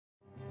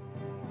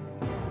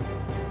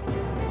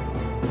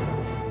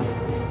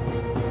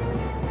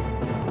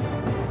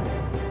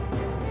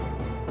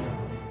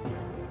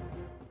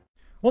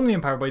Welcome to the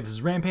Empire Bite, this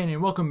is Rampaned,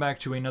 and welcome back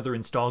to another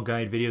install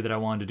guide video that I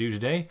wanted to do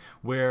today,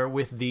 where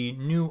with the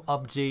new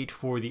update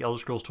for the Elder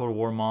Scrolls Total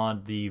War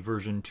mod, the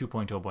version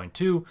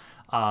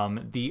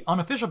 2.0.2, the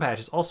Unofficial Patch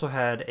has also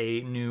had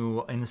a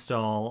new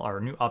install, or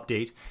new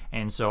update,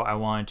 and so I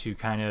wanted to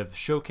kind of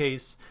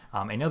showcase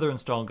another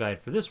install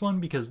guide for this one,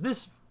 because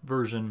this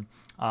version,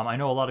 I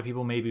know a lot of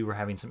people maybe were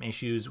having some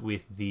issues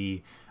with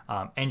the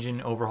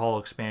engine overhaul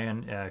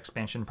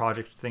expansion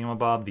project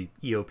thingamabob, the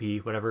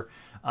EOP, whatever.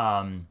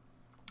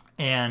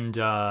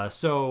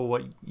 So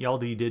what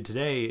Yaldi did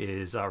today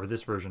is, or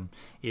this version,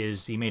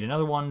 is he made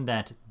another one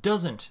that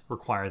doesn't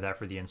require that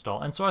for the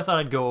install. And so I thought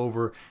I'd go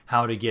over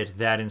how to get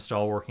that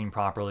install working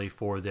properly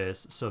for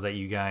this so that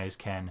you guys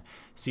can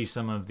see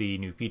some of the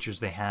new features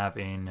they have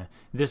in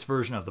this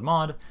version of the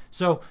mod.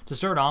 So to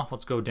start off,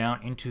 let's go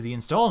down into the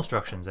install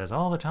instructions. As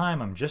all the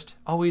time, I'm just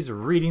always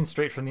reading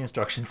straight from the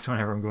instructions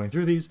whenever I'm going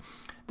through these.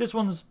 This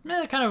one's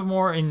kind of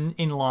more in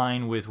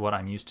line with what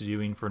I'm used to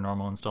doing for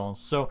normal installs.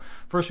 So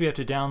first we have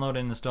to download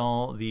and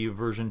install the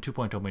version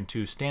 2.0.2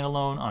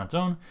 standalone on its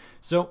own.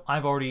 So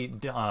I've already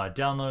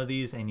downloaded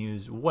these and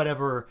use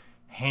whatever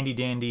handy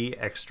dandy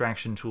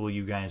extraction tool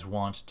you guys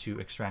want to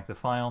extract the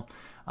file.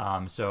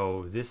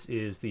 So this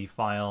is the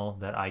file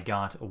that I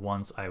got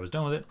once I was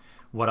done with it.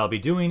 What I'll be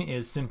doing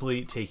is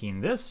simply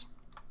taking this,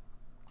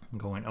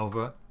 going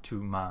over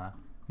to my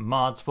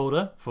mods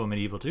folder for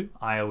Medieval 2.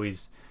 I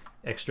always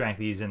extract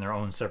these in their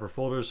own separate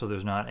folders so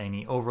there's not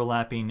any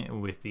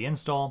overlapping with the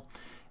install.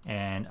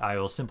 And I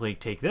will simply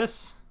take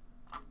this,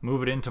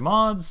 move it into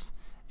mods,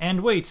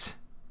 and wait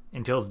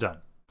until it's done.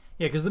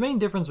 Yeah, because the main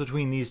difference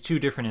between these two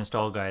different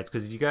install guides,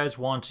 because if you guys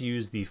want to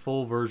use the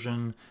full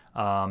version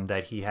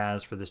that he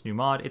has for this new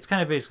mod, it's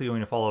kind of basically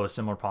going to follow a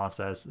similar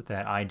process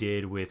that I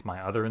did with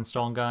my other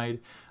install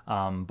guide.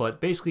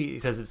 But basically,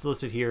 because it's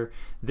listed here,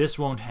 this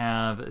won't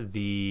have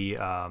the,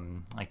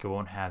 it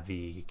won't have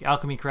the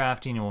alchemy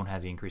crafting, it won't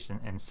have the increase in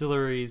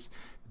ancillaries,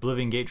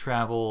 Oblivion Gate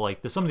travel,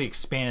 some of the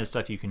expanded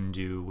stuff you can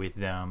do with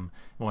them.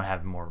 It won't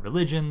have more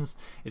religions.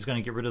 It's going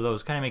to get rid of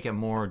those, kind of make it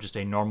more just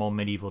a normal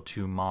Medieval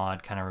 2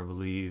 mod, kind of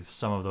relieve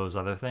some of those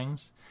other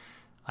things.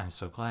 I'm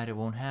so glad it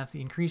won't have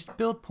the increased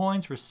build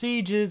points for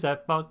sieges. I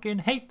fucking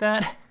hate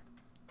that.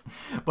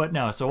 But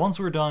no, so once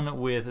we're done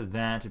with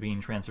that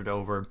being transferred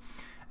over,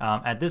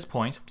 at this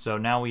point, so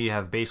now we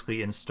have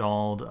basically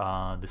installed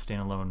the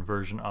standalone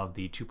version of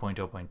the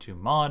 2.0.2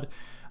 mod.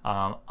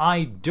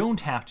 I don't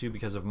have to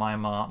because of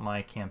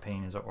my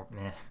campaign is,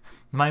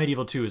 my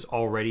Medieval 2 is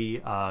already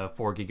 4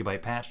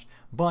 GB patched,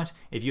 but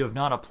if you have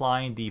not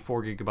applied the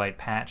 4 GB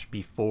patch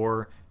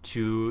before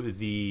to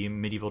the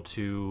Medieval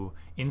 2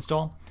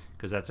 install,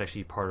 because that's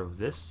actually part of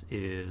this,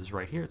 is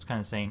right here. It's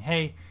kind of saying,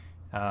 hey,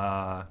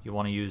 you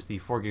want to use the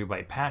 4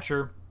 GB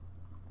patcher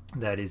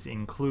that is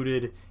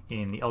included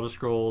in the Elder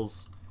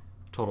Scrolls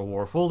Total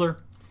War folder,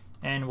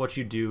 and what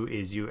you do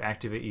is you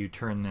activate, you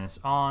turn this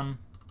on.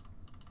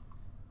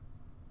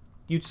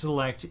 You'd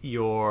select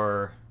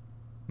your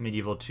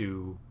Medieval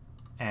 2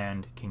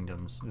 and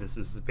Kingdoms. This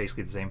is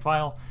basically the same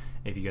file.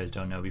 If you guys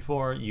don't know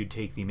before, you'd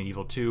take the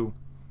Medieval 2,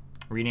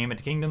 rename it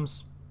to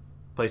Kingdoms,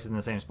 place it in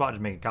the same spot,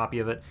 just make a copy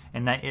of it,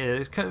 and that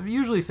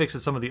usually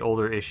fixes some of the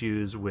older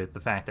issues with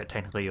the fact that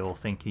technically it'll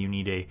think you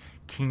need a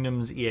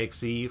Kingdoms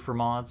exe for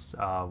mods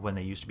when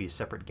they used to be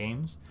separate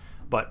games.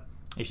 But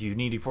if you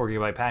need a 4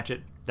 GB patch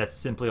it, that's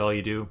simply all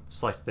you do.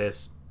 Select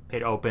this,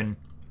 hit open,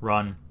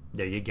 run,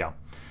 there you go.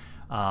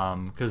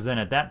 Because then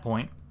at that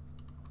point,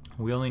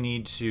 we only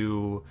need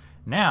to,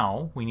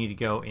 now we need to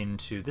go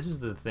into, this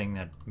is the thing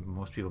that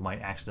most people might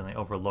accidentally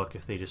overlook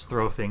if they just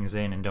throw things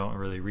in and don't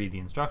really read the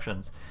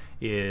instructions,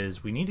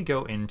 is we need to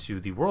go into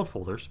the world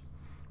folders.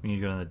 We need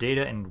to go to the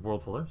data and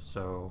world folder.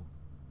 So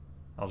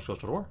I'll just go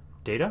to war,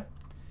 data,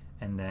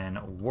 and then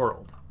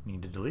world. We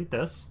need to delete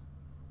this.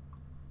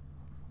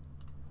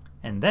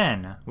 And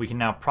then we can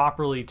now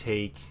properly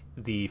take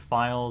the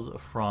files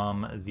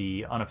from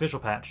the unofficial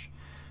patch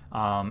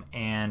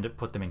and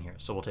put them in here.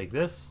 So we'll take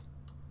this,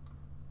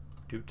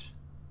 we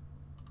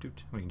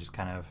can just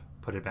kind of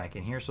put it back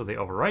in here so they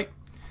overwrite.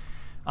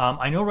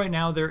 I know right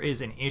now there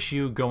is an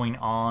issue going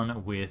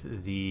on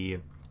with the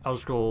Elder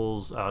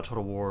Scrolls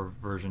Total War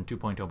version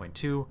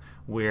 2.0.2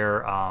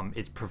 where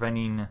it's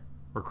preventing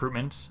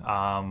recruitment,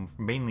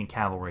 mainly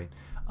cavalry.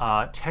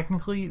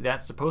 Technically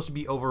that's supposed to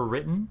be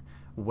overwritten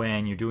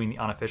when you're doing the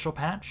unofficial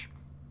patch.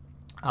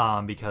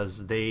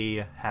 Because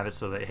they have it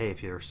so that, hey,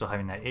 if you're still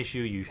having that issue,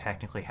 you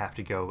technically have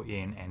to go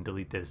in and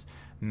delete this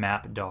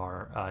map.rwm.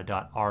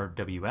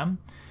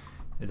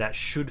 That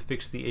should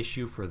fix the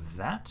issue for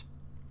that.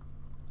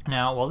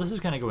 Now, while this is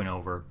kind of going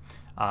over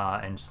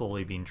and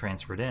slowly being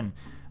transferred in,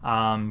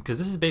 because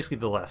this is basically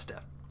the last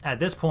step.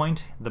 At this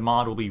point, the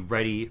mod will be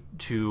ready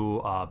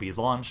to be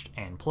launched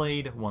and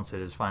played once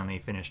it is finally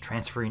finished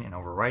transferring and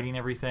overwriting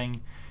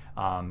everything.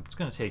 It's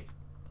going to take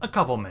a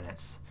couple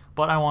minutes.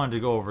 But I wanted to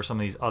go over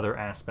some of these other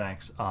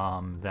aspects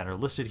that are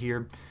listed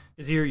here.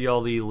 Here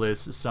Yaldi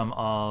lists some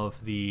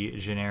of the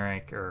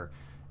generic or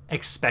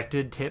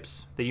expected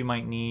tips that you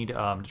might need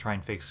to try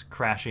and fix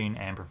crashing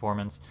and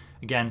performance.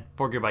 Again,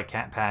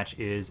 4GB patch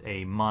is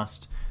a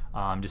must.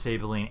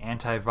 Disabling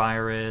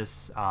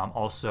antivirus,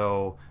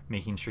 also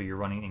making sure you're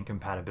running in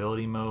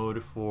compatibility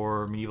mode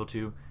for Medieval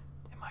 2.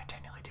 Am I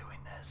technically doing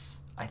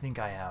this? I think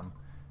I am.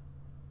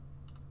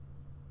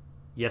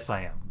 Yes,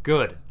 I am.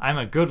 Good. I'm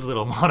a good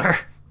little modder.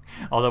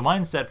 Although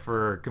mine's set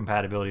for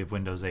compatibility of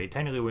Windows 8.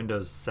 Technically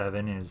Windows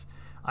 7 is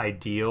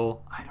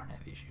ideal. I don't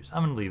have issues.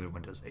 I'm going to leave it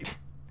Windows 8.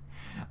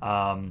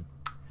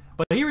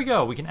 But here we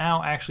go. We can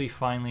now actually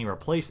finally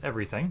replace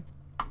everything.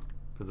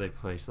 Because they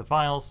place the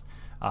files.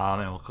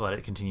 And we'll let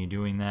it continue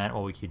doing that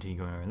while we continue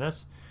going over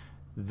this.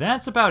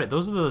 That's about it.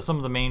 Those are some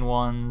of the main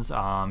ones. You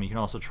can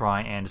also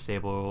try and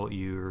disable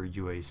your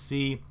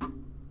UAC.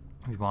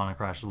 If you want to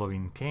crash the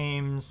loading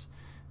games.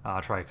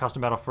 Try a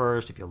custom battle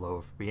first. If you're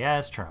low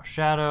FPS, turn off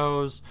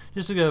shadows.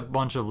 Just a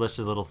bunch of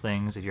listed little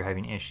things. If you're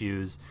having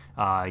issues,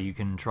 you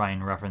can try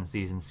and reference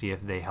these and see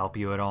if they help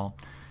you at all.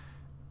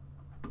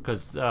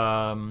 Because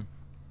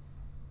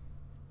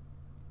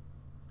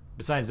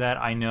besides that,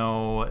 I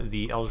know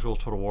the Elder Scrolls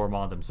Total War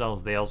mod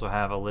themselves, they also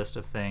have a list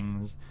of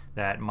things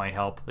that might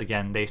help.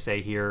 Again, they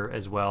say here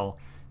as well,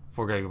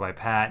 4GB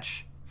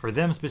patch. For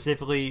them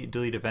specifically,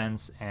 delete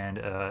events, and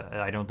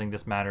I don't think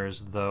this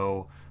matters,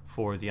 though,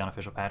 for the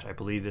unofficial patch. I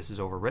believe this is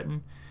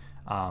overwritten.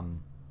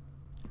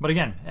 But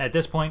again, at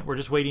this point, we're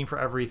just waiting for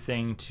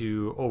everything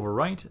to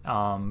overwrite.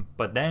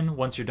 But then,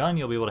 once you're done,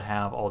 you'll be able to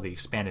have all the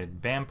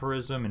expanded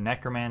vampirism and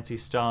necromancy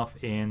stuff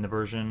in the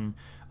version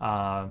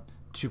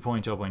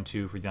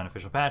 2.0.2 for the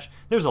unofficial patch.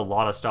 There's a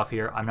lot of stuff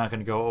here. I'm not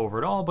going to go over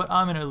it all, but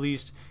I'm going to at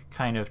least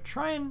kind of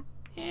try and...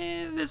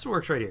 this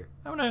works right here.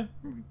 I'm going to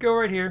go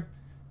right here.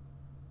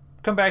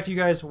 Come back to you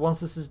guys once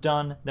this is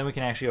done, then we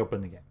can actually open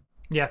the game.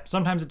 Yeah,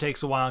 sometimes it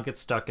takes a while, it gets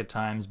stuck at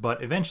times,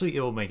 but eventually it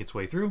will make its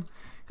way through.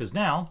 Because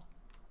now,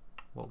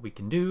 what we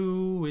can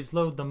do is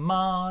load the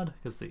mod,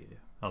 because the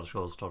Elder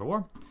Scrolls Total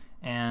War.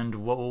 And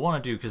what we'll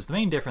want to do, because the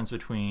main difference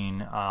between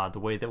the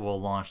way that we'll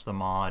launch the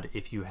mod,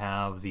 if you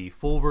have the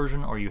full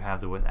version or you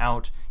have the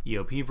without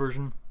EOP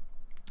version,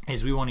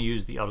 is we want to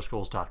use the Elder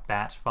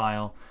Scrolls.bat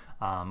file,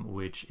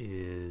 which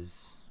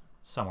is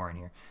somewhere in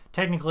here.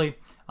 Technically,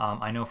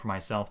 I know for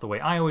myself, the way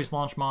I always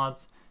launch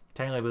mods,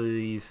 technically I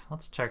believe,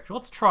 let's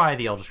try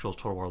the Elder Scrolls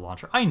Total War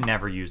launcher. I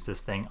never use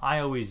this thing. I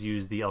always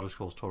use the Elder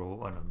Scrolls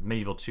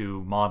Medieval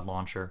 2 mod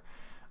launcher.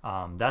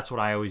 That's what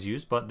I always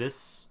use, but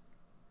this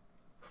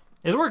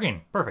is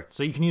working. Perfect.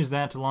 So you can use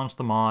that to launch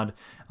the mod.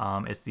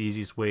 It's the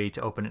easiest way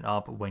to open it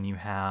up when you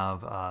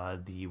have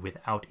the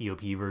without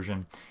EOP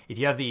version. If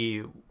you have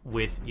the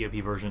with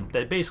EOP version,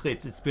 that basically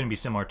it's going to be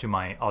similar to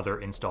my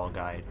other install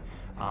guide.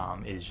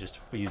 Is just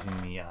using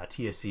the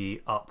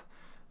TSE up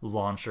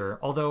launcher.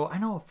 Although I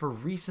know for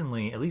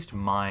recently, at least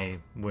my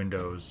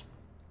Windows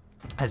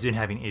has been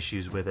having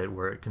issues with it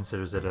where it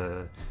considers it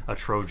a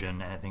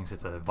Trojan and it thinks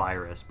it's a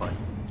virus, but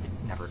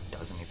it never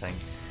does anything.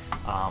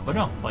 But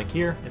no, like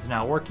here, it's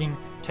now working.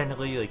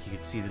 Technically, like you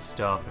can see this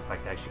stuff if I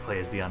could actually play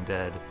as the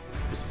undead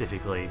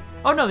specifically.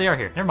 Oh no, they are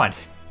here. Never mind.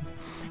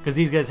 Because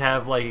these guys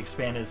have like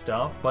expanded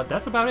stuff, but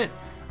that's about it.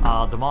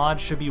 The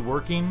mod should be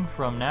working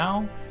from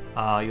now.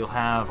 You'll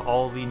have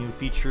all the new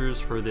features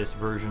for this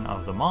version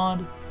of the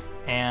mod,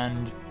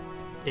 and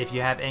if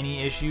you have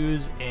any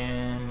issues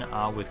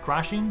with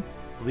crashing,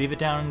 leave it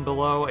down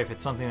below. If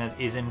it's something that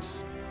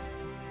isn't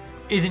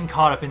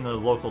caught up in the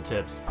local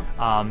tips,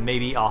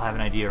 maybe I'll have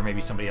an idea, or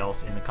maybe somebody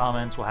else in the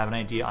comments will have an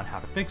idea on how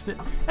to fix it.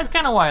 That's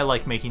kind of why I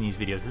like making these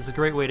videos. It's a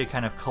great way to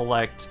kind of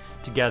collect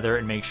together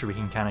and make sure we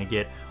can kind of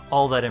get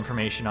all that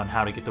information on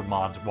how to get the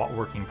mods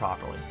working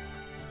properly.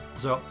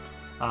 So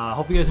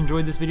hope you guys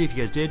enjoyed this video. If you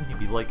guys did,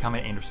 maybe like,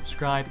 comment, and or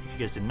subscribe. If you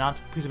guys did not,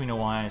 please let me know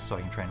why so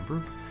I can try and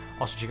improve.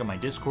 Also check out my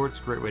Discord. It's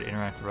a great way to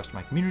interact with the rest of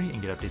my community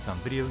and get updates on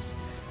videos.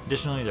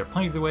 Additionally, there are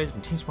plenty of other ways. You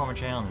can team support my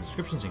channel in the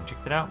description, so you can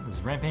check that out. This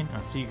is Rampaned, and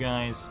I'll see you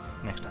guys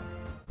next time.